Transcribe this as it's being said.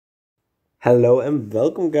Hello and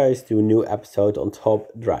welcome guys to a new episode on Top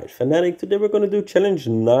Drive Fanatic. Today we're going to do challenge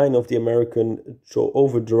 9 of the American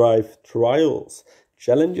Overdrive Trials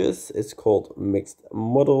challenges. It's called Mixed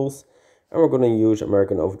Models and we're going to use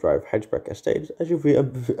American Overdrive Hatchback Estate,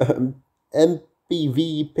 SUV,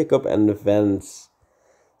 MPV, pickup and vans.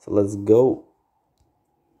 So let's go.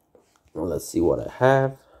 Well, let's see what I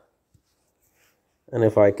have and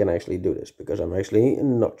if I can actually do this, because I'm actually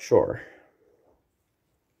not sure.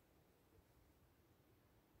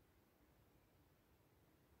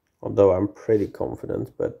 Although I'm pretty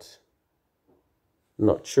confident, but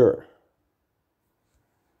not sure.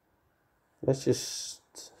 Let's just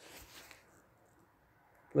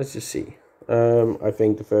see. I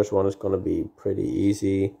think the first one is going to be pretty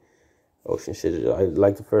easy. Ocean City,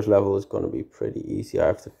 the first level is going to be pretty easy, I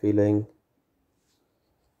have the feeling.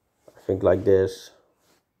 I think like this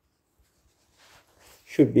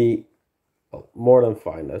should be more than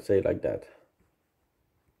fine, let's say like that.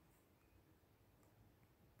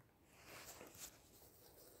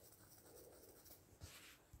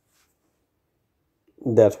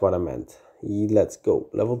 That's what I meant. Let's go.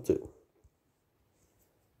 Level 2.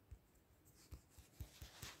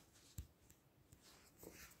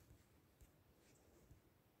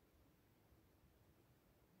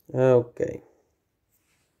 Okay.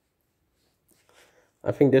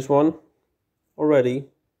 I think this one already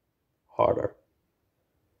harder.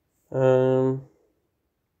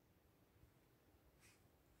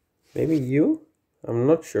 Maybe you? I'm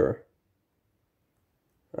not sure.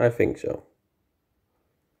 I think so.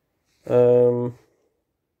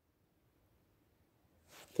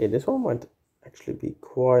 Okay, this one might actually be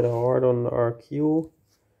quite hard on RQ.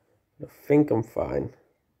 I think I'm fine.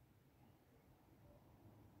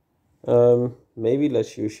 Maybe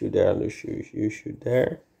let's use you there and use you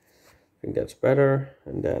there. I think that's better.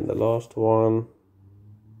 And then the last one,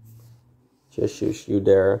 just use you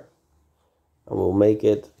there, and we'll make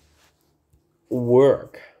it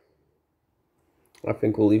work. I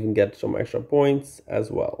think we'll even get some extra points as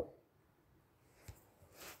well.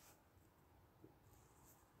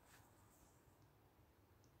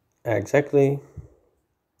 Exactly.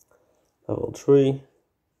 Level 3.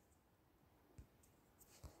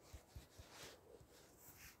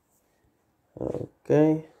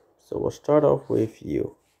 Okay, so we'll start off with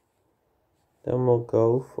you. Then we'll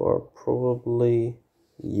go for probably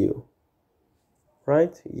you.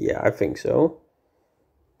 Right? Yeah, I think so.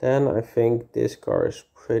 Then I think this car is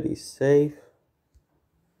pretty safe.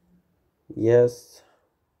 Yes.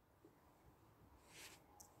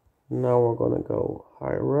 Now we're gonna go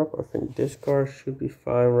higher up. I think this car should be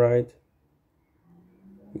fine, right?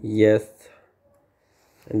 Yes.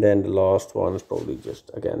 And then the last one is probably just,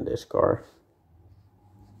 again, this car.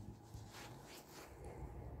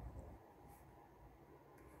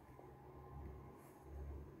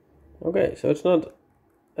 Okay, so it's not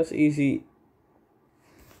as easy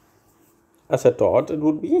as I thought it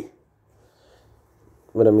would be.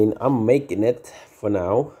 But I mean, I'm making it for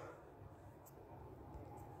now.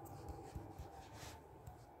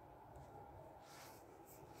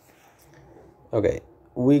 Okay,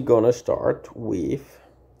 we're gonna start with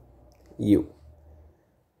you.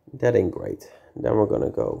 That ain't great. Then we're gonna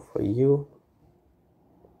go for you.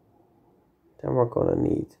 Then we're gonna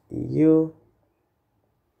need you.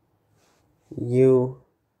 You.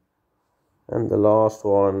 And the last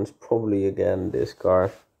one is probably again this car.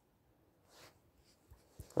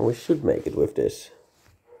 And we should make it with this,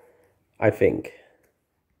 I think.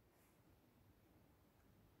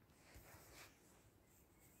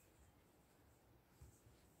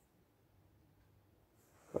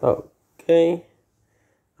 Okay.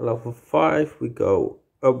 Level 5, we go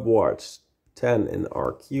upwards 10 in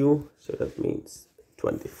RQ, so that means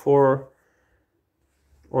 24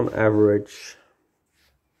 on average.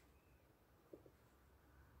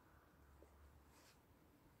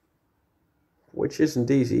 Which isn't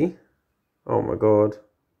easy. Oh my god.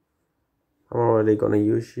 I'm already gonna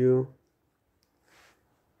use you.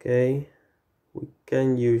 Okay. We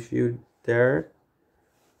can use you there.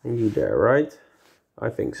 And you there, right? I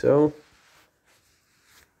think so.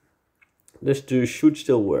 This should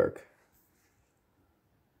still work.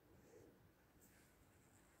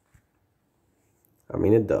 I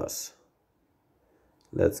mean, it does.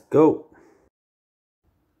 Let's go.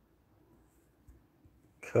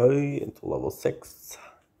 Okay, into level 6.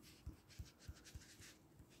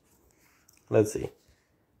 Let's see.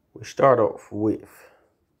 We start off with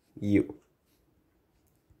you.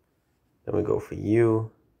 Then we go for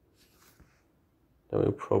you. Then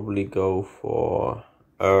we probably go for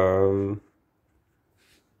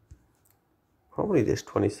probably this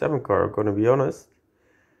 27 car, I'm gonna be honest.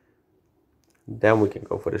 Then we can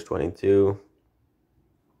go for this 22.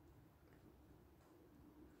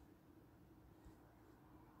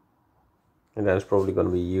 And then it's probably gonna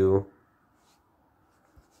be you.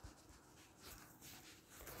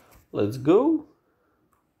 Let's go.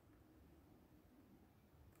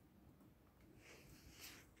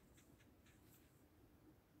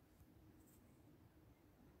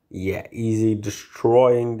 Yeah, easy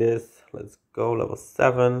destroying this. Let's go, level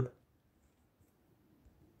 7.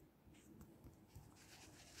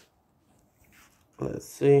 Let's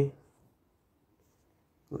see.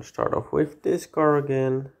 I'm gonna start off with this car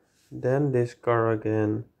again, then this car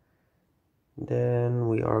again. Then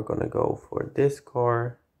we are gonna go for this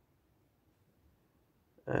car.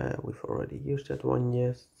 We've already used that one,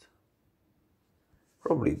 yes.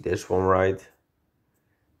 Probably this one, right?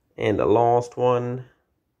 And the last one.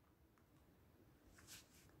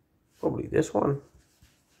 Probably this one.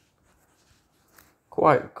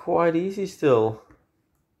 Quite easy still.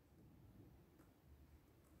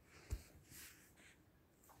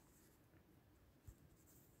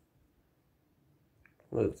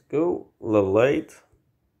 Let's go, level 8.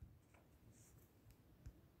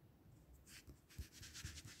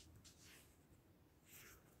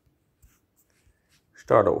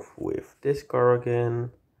 Start off with this car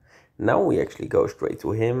again. Now we actually go straight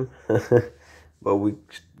to him. But we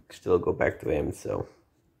still go back to him, so.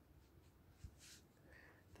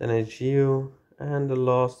 Then it's you. And the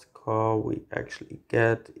last car we actually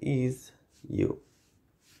get is you.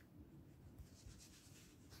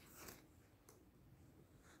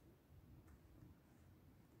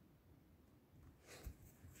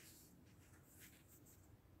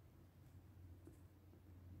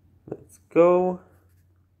 Let's go.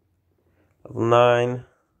 Level 9.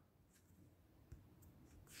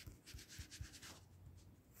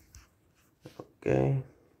 Okay.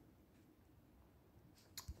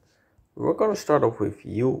 We're gonna start off with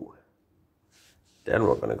you. Then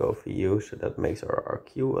we're gonna go for you, so that makes our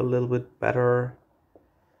RQ a little bit better.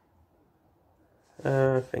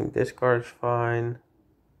 I think this car is fine.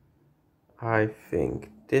 I think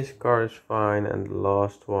this car is fine. And the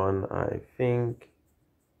last one, I think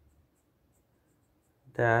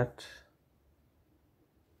that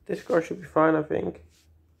this car should be fine, I think.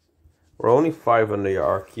 We're only 5 under your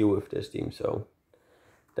RQ with this team, so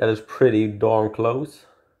that is pretty darn close.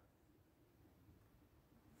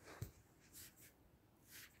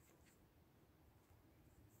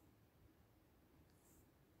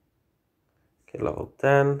 Okay, level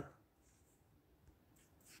 10.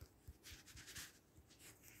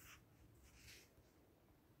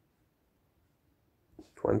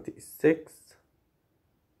 $26.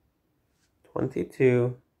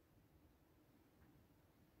 $22.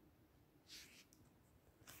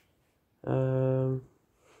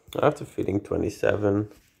 After feeding 27,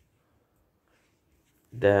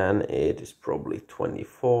 then it is probably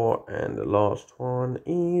 24, and the last one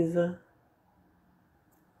is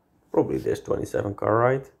probably this 27 car,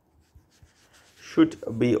 right? Should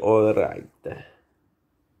be alright.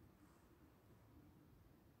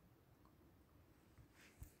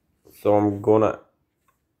 So I'm gonna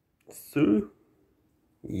sue.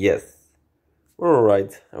 Yes, we're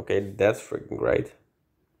alright. Okay, that's freaking great.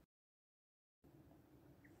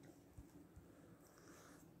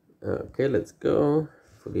 Okay, let's go.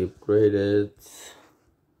 Fully upgraded.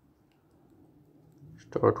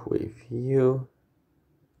 Start with you.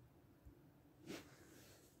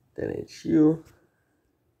 Then it's you.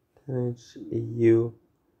 Then it's you.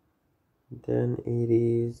 Then it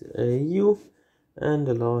is a you. And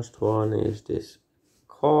the last one is this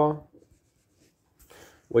car,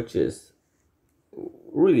 which is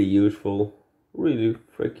really useful. Really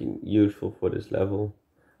freaking useful for this level.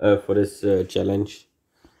 For this challenge.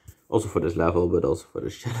 Also for this level, but also for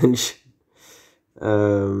this challenge.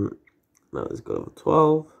 Now let's go to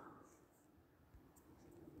 12.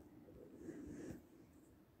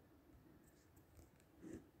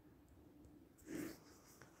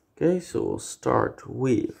 Okay, so we'll start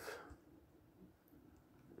with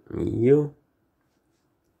you.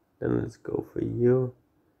 Then let's go for you.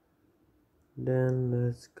 Then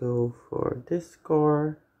let's go for this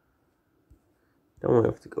car. Then we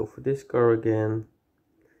have to go for this car again.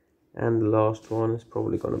 And the last one is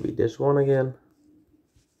probably gonna be this one again.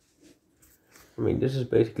 I mean, this is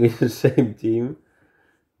basically the same team,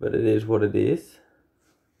 but it is what it is.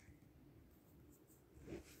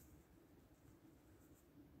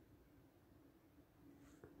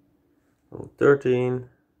 Oh, 13.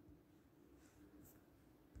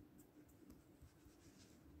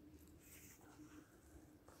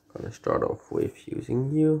 Gonna start off with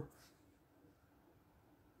using you.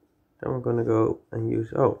 Then we're gonna go and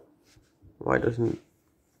use, oh, Why doesn't,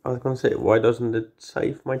 I was gonna say, why doesn't it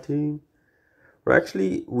save my team? Or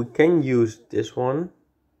actually, we can use this one.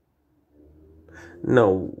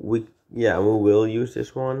 No, we will use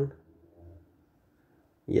this one.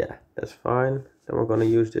 Yeah, that's fine. Then we're gonna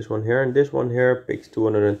use this one here, and this one here picks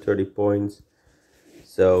 230 points.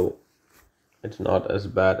 So it's not as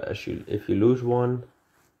bad as if you lose one.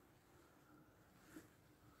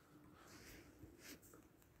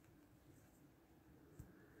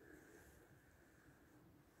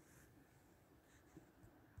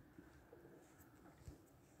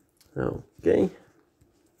 Okay.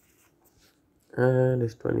 And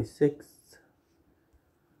it's 26,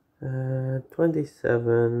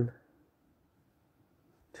 27,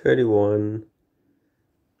 31,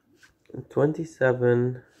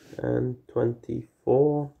 27, and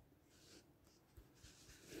 24.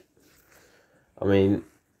 I mean,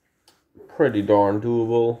 pretty darn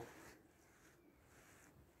doable.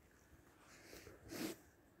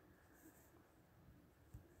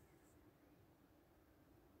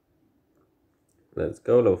 Let's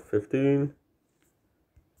go, level 15.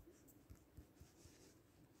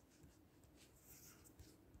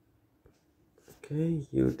 Okay,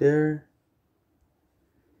 you there.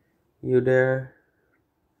 You there.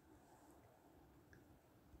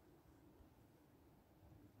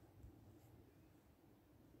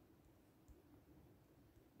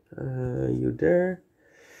 You there.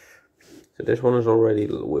 So this one is already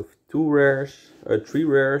with 3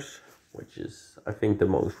 rares, which is I think the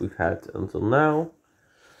most we've had until now.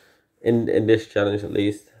 In this challenge at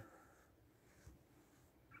least.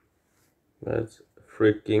 Let's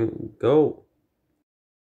freaking go.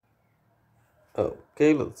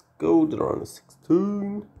 Okay, let's go. The round is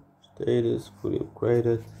 16. Status fully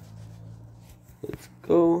upgraded. Let's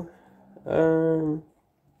go.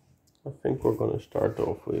 I think we're gonna start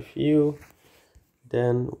off with you,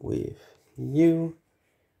 then with you,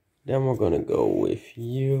 then we're gonna go with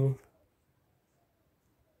you,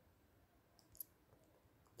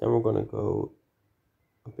 then we're gonna go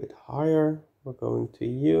a bit higher. We're going to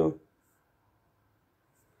you,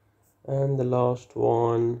 and the last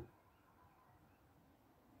one.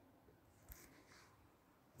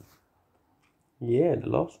 Yeah, the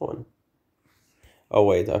last one. Oh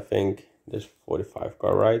wait, I think this 45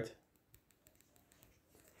 car, right?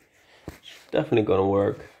 It's definitely gonna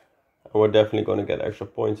work. And we're definitely gonna get extra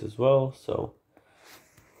points as well, so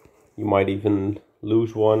you might even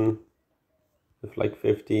lose one with like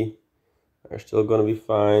 50. They're still gonna be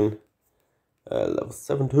fine. Level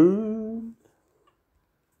 17.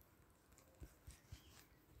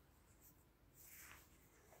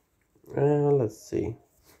 Let's see.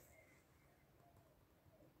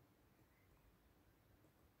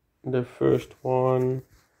 The first one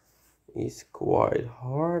is quite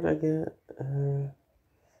hard, I guess.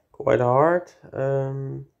 Quite hard.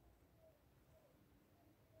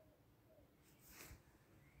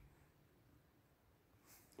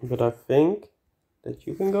 But I think that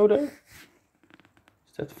you can go there.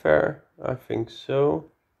 Is that fair? I think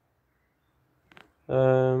so.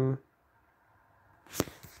 The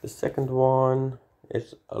second one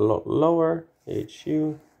is a lot lower.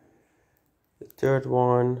 HU. The third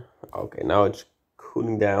one. Okay, now it's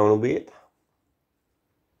cooling down a bit.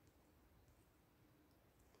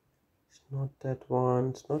 It's not that one.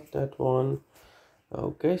 It's not that one.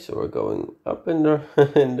 Okay, so we're going up in the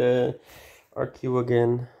in the RQ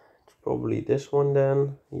again. It's probably this one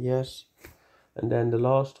then. Yes. And then the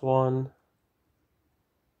last one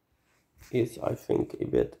is, I think, a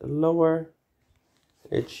bit lower.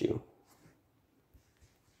 It's you.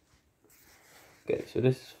 Okay, so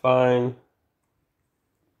this is fine.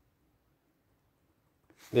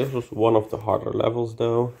 This was one of the harder levels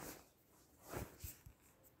though.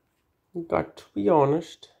 Got to be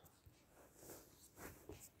honest.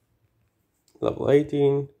 Level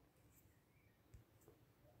 18.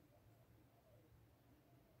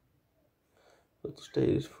 Let's stay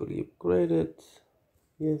is fully upgraded.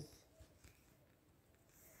 Yes.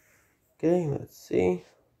 Okay, let's see.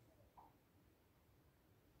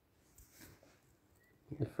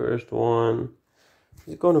 The first one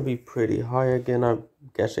is going to be pretty high again. I'm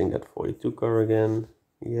guessing that 42 car again.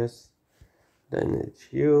 Yes. Then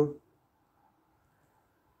it's you.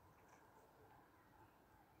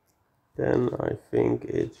 Then I think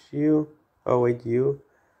it's you. Oh wait, you.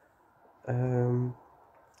 Then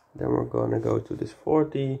we're gonna go to this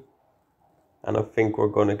 40. And I think we're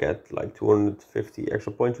gonna get like 250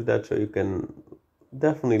 extra points with that, so you can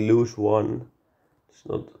definitely lose one.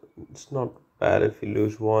 It's not bad if you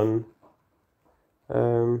lose one.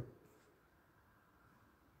 And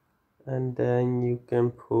then you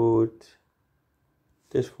can put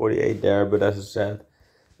this 48 there, but as I said,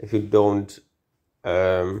 if you don't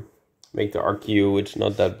make the RQ, it's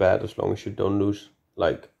not that bad as long as you don't lose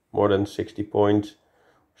like more than 60 points,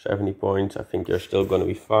 70 points. I think you're still gonna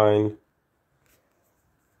be fine.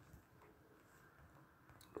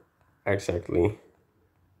 Exactly.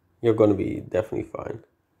 You're gonna be definitely fine.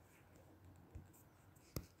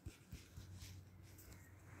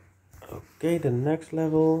 Okay, the next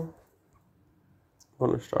level. I'm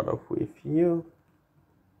gonna start off with you.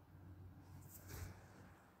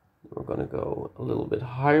 We're gonna go a little bit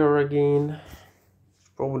higher again. It's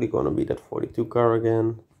probably gonna be that 42 car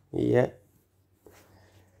again. Yeah.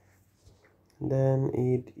 Then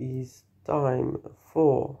it is time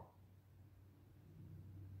for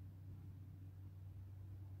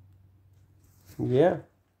which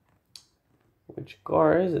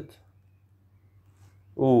car is it?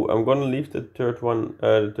 Ooh, I'm gonna leave the third one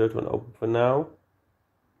open for now.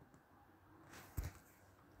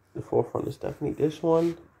 The fourth one is definitely this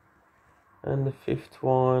one. And the fifth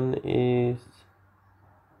one is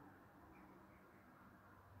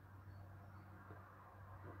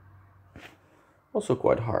also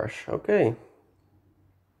quite harsh. Okay.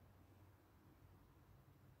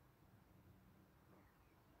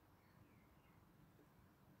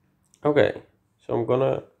 Okay, so I'm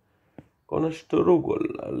gonna struggle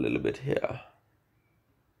a little bit here.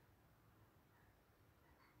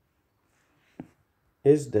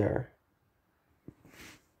 Is there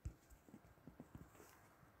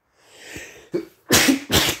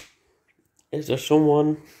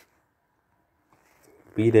someone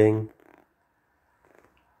beating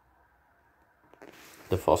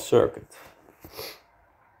the fast circuit?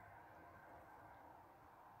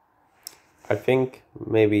 I think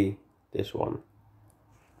maybe this one.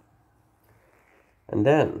 And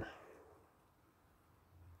then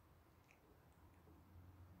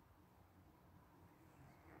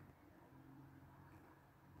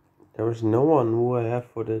there is no one who I have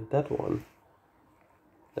for that one.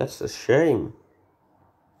 That's a shame.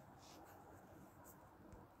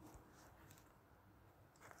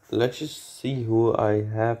 Let's just see who I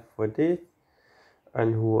have for this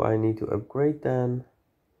and who I need to upgrade then.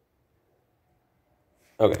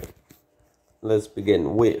 Okay, let's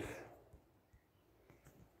begin with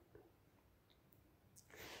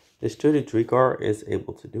this 33 car is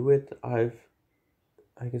able to do it. I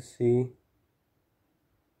can see.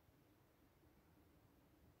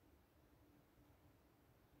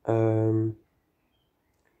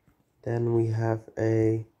 Then we have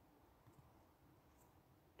a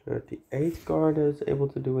 38 car that is able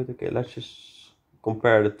to do it. Okay, let's just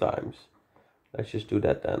compare the times. Let's just do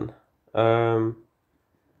that then. So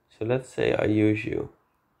let's say I use you.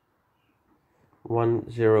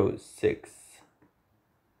 106.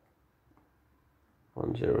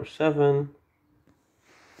 107.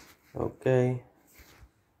 Okay.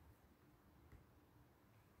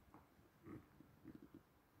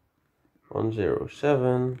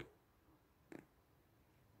 107.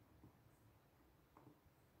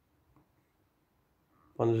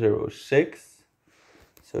 106.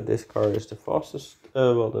 So this car is the fastest,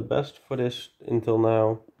 well, the best for this until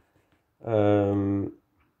now.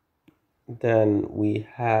 Then we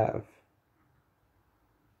have,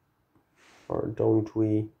 or don't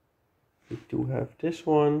we? We do have this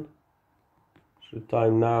one. So the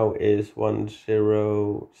time now is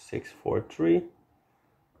 10643.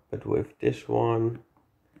 But with this one,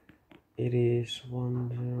 it is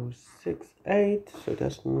 1068. So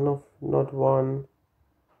that's not one.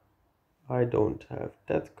 I don't have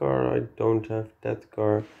that car. I don't have that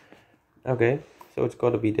car. Okay, so it's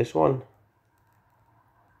got to be this one.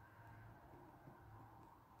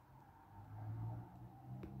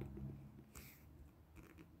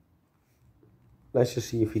 Let's just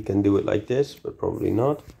see if he can do it like this, but probably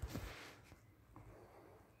not.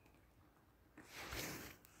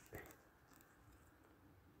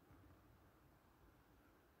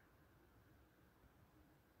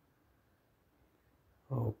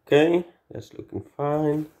 Okay, that's looking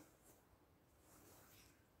fine.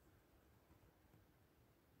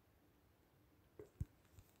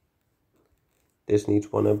 This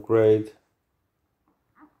needs one upgrade.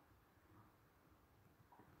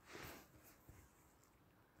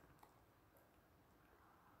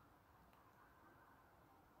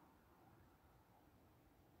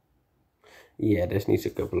 Yeah, this needs a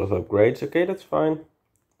couple of upgrades. Okay, that's fine.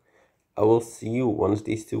 I will see you once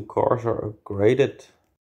these two cars are upgraded.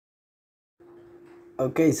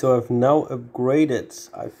 Okay, so I've now upgraded,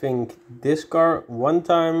 I think, this car one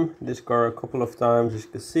time, this car a couple of times, as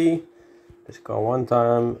you can see. Let's go one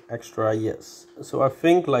time extra, yes. So I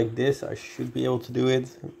think like this I should be able to do it.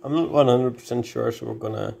 I'm not 100% sure, so we're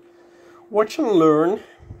gonna watch and learn.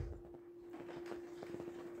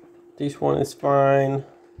 This one is fine.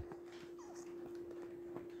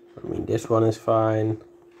 I mean, this one is fine.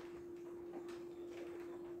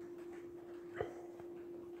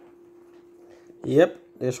 Yep,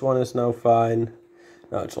 this one is now fine.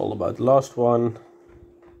 Now it's all about the last one.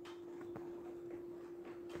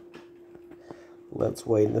 Let's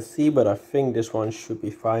wait and see, but I think this one should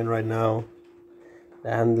be fine right now.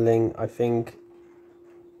 The handling, I think,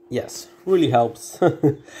 yes, really helps.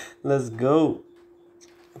 Let's go.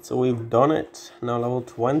 So we've done it. Now level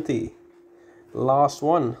 20. Last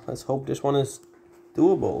one. Let's hope this one is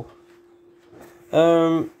doable.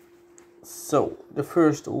 So the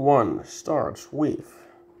first one starts with,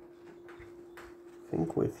 I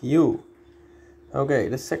think, with you. Okay,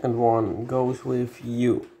 the second one goes with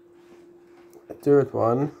you. The third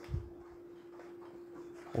one,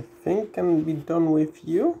 I think, can be done with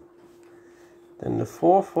you. Then the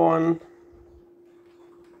fourth one,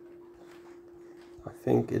 I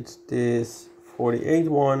think it's this 48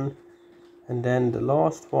 one. And then the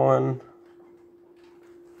last one,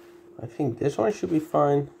 I think this one should be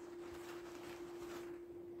fine.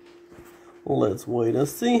 Let's wait and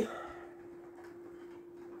see.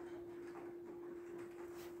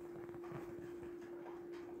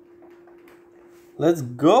 Let's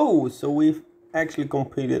go! So we've actually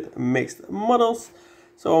completed mixed models.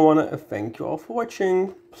 So I want to thank you all for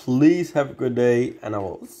watching. Please have a good day and I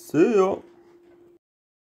will see you.